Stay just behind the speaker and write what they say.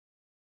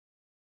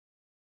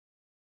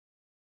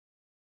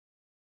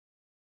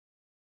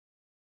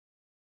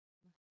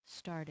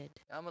started.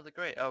 Elmo the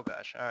Great. Oh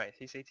gosh. Alright,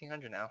 he's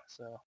 1800 now,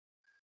 so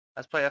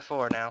let's play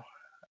F4 now.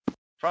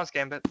 France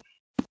Gambit.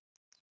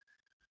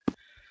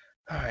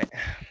 Alright,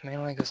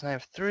 main line goes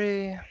knight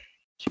f3,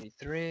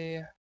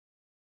 g3.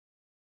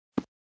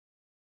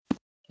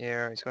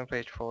 Here, he's going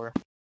for h4.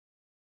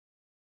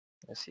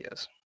 Yes, he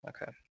is.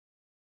 Okay.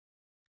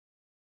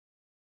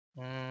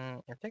 I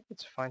think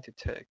it's fine to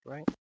take,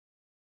 right?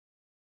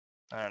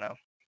 I don't know.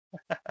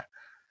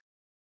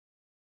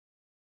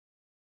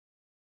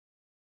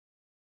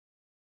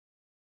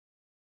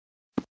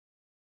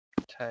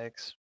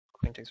 Takes.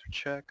 Queen takes for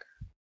check.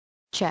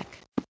 Check.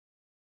 He's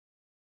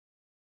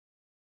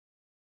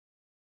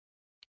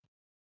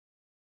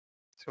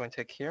going to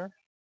take here.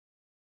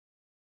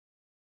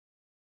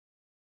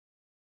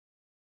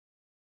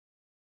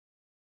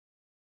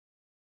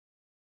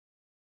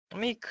 I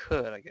mean, he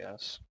could, I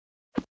guess.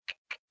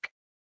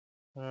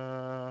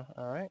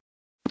 Alright.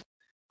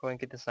 Go and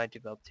get this knight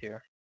developed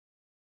here.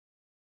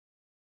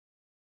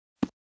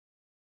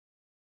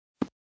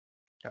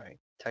 Alright,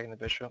 tagging the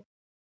bishop.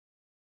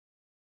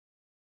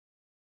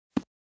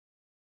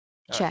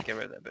 Alright, Check. get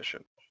rid of that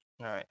bishop.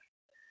 Alright.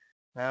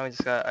 Now we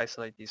just gotta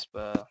isolate these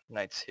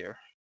knights here.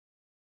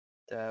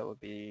 That would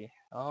be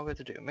all we have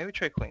to do. Maybe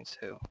trade queens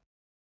too.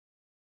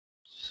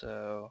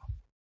 So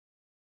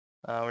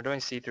we're doing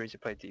c3 to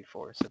play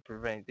d4, so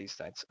preventing these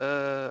knights.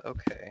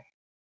 Okay.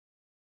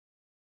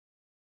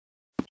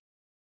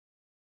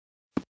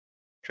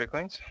 Trade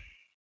queens?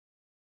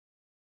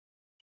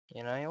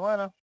 You know you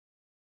wanna.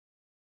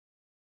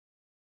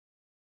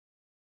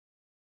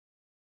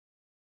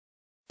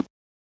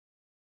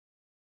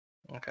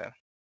 Okay.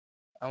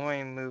 I'm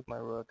going to move my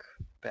rook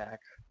back.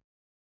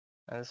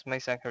 And this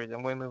makes sense. I'm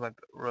going to move my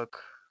rook,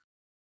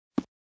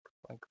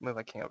 move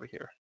my king over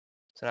here.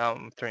 So now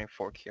I'm turning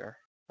fork here,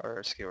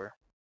 or skewer.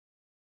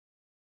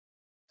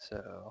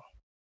 So,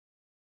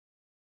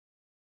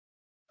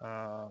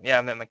 yeah,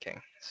 I meant my king.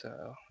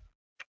 So,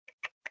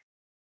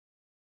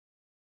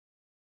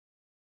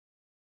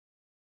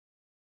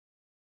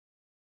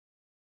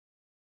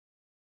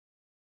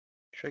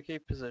 tricky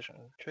position.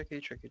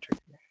 Tricky.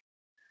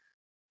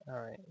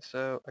 Alright,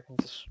 so I can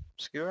just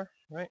skewer,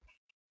 right?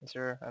 Is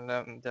there,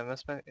 did I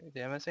miss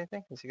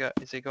anything? Is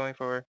he going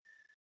for,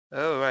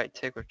 oh right,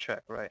 take with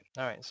check, right.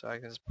 Alright, so I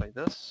can just play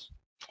this.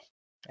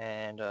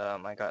 And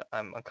I'm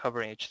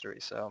uncovering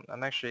h3, so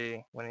I'm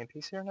actually winning a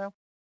piece here now?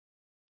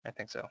 I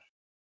think so.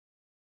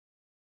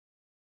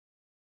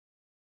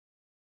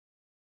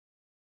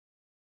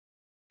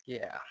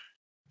 Yeah,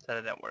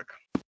 that didn't work.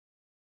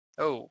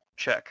 Oh,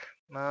 check.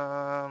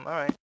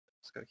 Alright,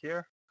 let's go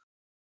here.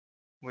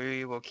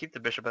 We will keep the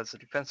bishop as a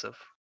defensive.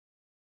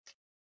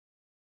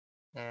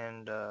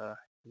 And,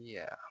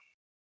 yeah.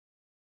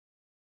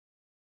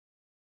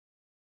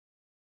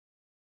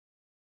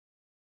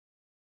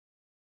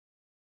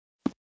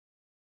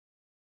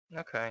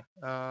 Okay,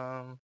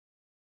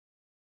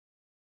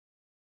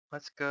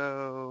 let's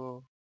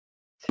go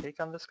take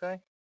on this guy.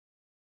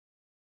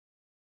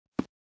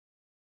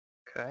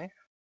 Okay.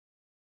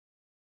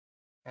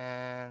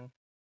 And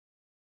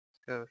let's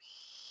go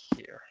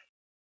here.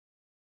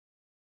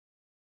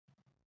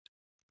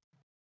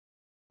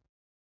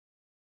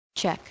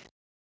 Check.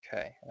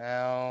 Okay,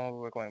 now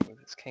we're going to move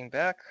this king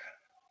back.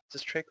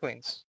 Just trade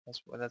queens.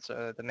 That's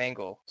the main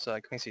goal. So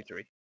like queen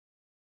c3.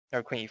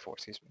 Or queen e4,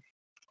 excuse me.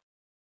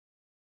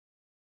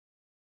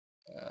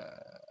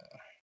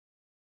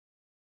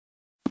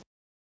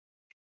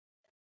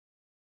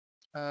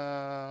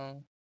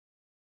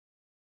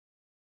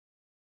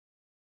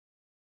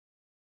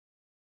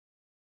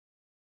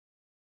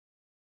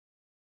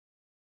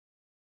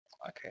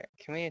 Okay,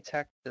 can we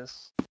attack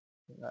this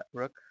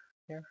rook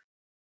here?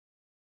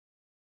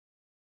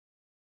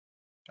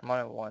 I'm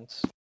on it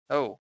once.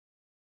 Oh,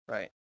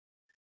 right.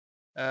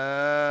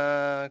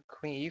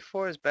 Queen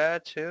e4 is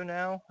bad too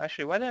now?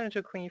 Actually, why didn't I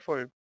do queen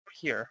e4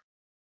 here?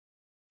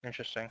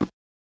 Interesting.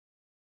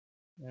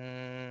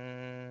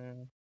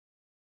 C4,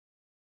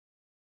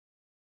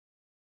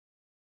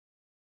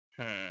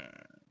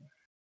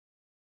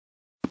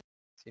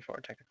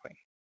 attack the queen.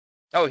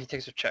 Oh, he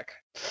takes a check.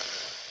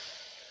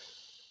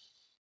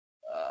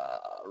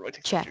 Rook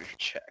takes Check. a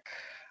check.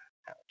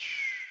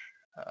 Ouch.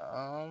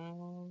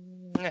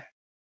 Yeah.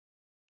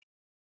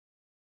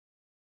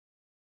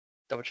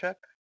 Double check?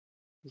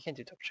 You can't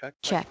do double check.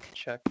 Check. Right?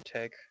 Check,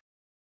 take.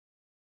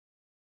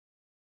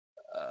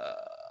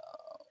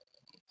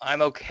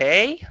 I'm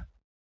okay?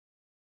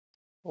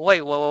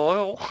 Wait,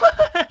 whoa,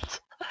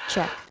 what?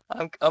 Check.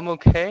 I'm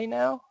okay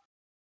now?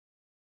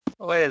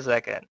 Wait a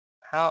second.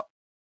 How?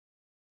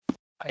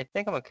 I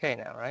think I'm okay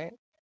now, right?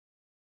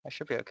 I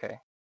should be okay.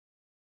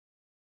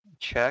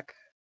 Check.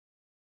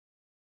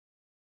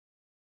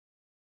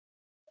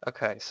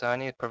 Okay, so I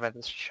need to prevent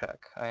this check.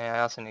 I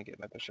also need to get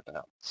my bishop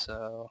out.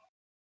 So,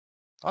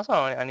 also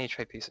I need to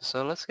trade pieces.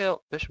 So let's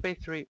go bishop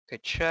a3. Okay,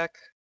 check.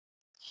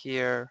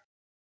 Here.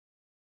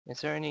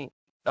 Is there any?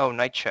 Oh,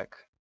 knight check.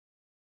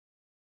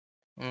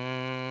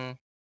 Okay,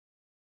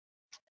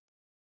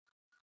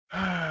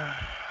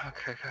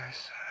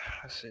 guys.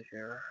 Let's see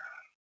here.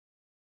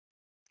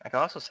 I can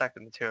also sack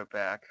the material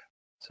back,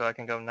 so I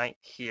can go knight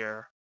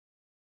here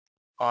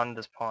on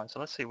this pawn. So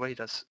let's see what he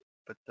does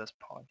with this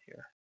pawn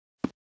here.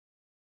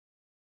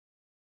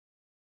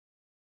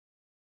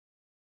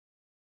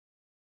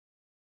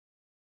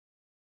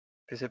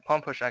 Because if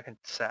pawn push, I can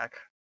sack.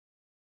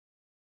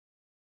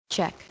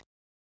 Check.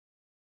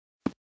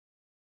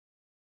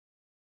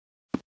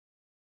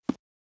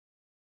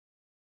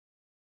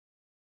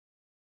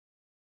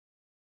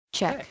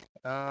 Check.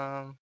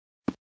 Okay.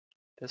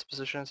 This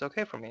position is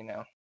okay for me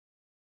now.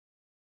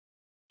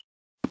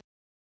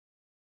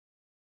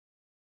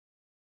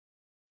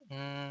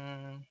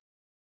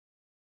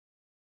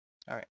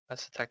 Alright,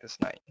 let's attack this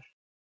knight.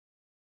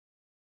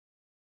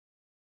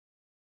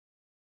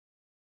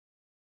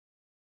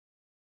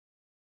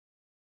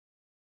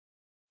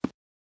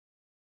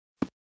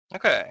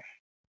 Okay.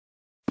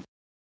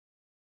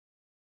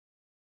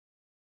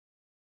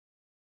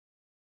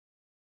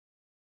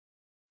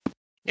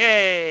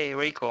 Yay!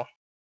 We're equal.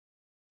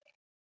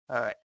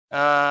 Alright.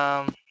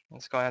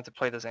 Let's go ahead to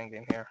play this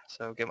endgame here.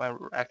 So get my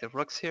active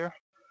rooks here.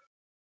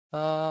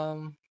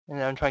 And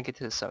then I'm trying to get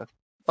to the 7th.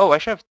 Oh, I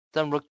should have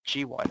done rook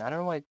g1. I don't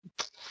know why.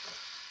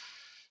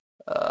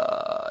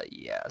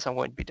 Yeah, so I'm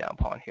going to be down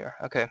pawn here.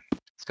 Okay,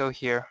 let's go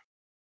here.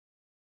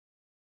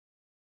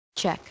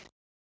 Check.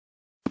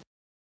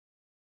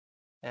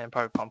 And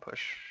probably pawn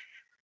push.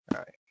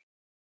 Alright.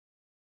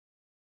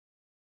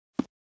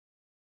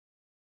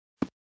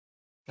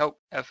 Nope,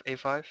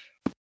 f5.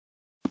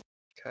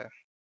 Okay.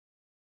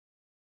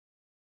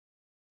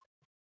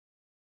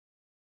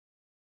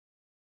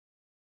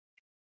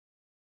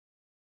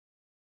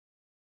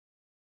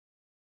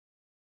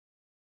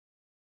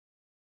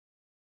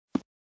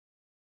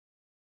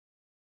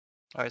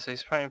 Alright, so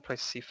he's trying to play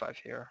c5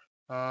 here.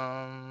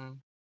 Alright,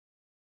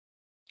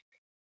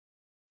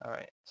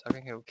 so I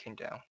can go king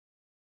down.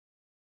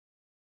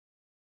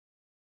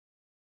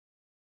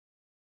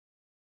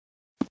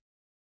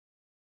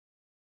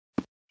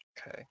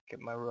 Okay, get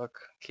my rook.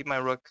 Keep my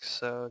rook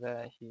so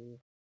that he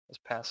is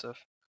passive.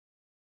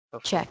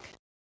 Hopefully. Check.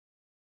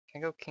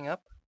 Can I go king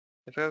up?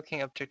 If I go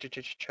king up,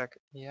 check.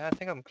 Yeah, I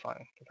think I'm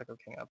fine if I go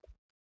king up.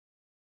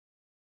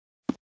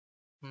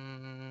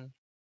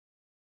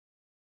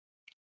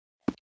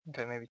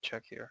 Okay, maybe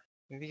check here.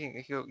 Maybe you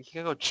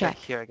can go check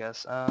here, I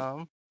guess.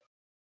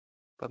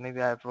 But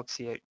maybe I have rook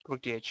c8,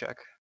 rook d8 check.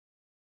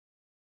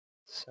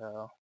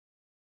 So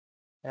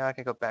now I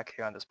can go back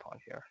here on this pawn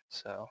here.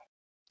 So,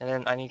 and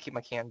then I need to keep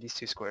my king on these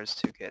two squares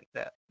to get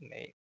that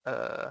mate.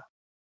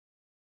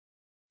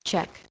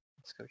 Check.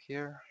 Let's go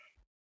here.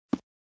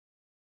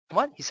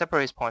 What? He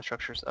separates pawn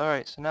structures. All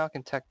right, so now I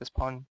can attack this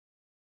pawn.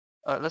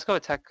 Let's go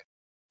attack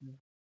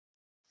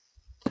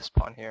this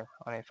pawn here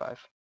on a5.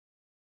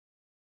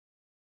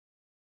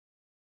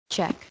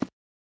 Check.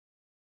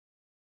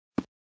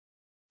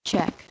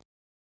 Check.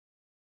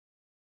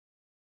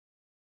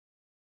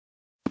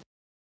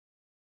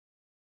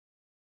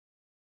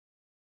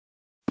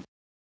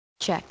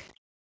 Check.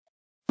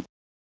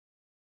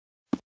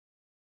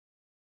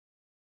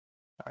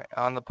 Alright,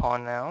 on the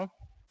pawn now.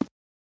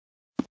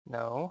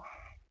 No.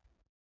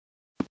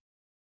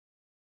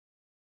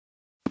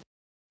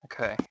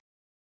 Okay.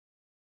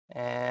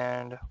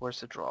 And where's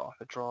the draw?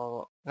 The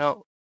draw.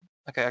 No.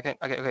 Okay, I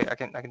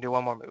can do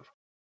one more move.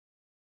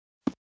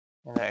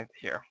 And then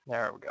here.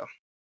 There we go.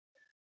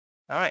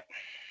 Alright.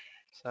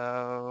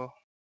 So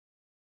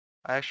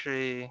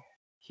actually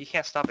he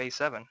can't stop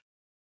a7.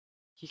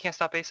 He can't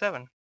stop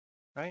a7,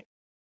 right?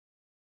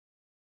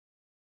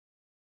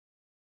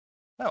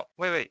 No,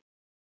 wait.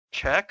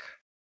 Check.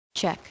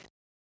 Check.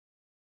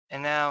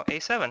 And now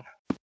a7.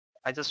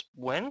 I just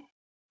win?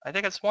 I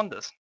think I just won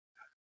this.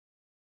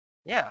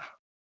 Yeah.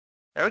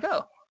 There we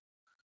go.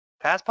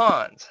 Pass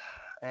pawns.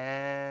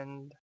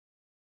 And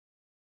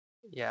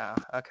yeah,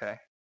 okay.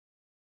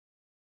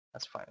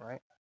 That's fine,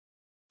 right?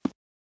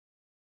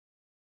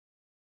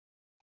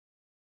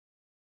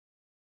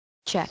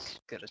 Check. Let's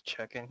get a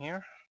check in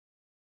here.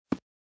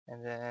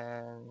 And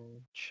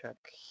then check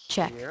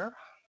Check. here.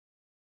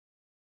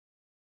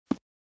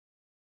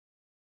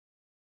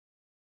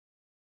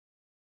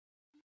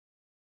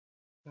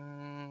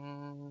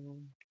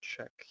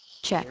 Check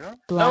Check. here.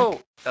 Black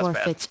No, that's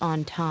forfeits bad.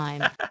 on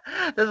time.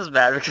 This is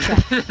bad because I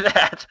did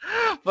that.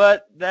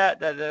 But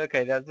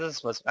okay,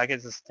 this was, I can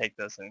just take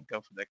this and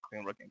go for the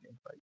queen rook game.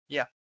 But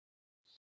yeah.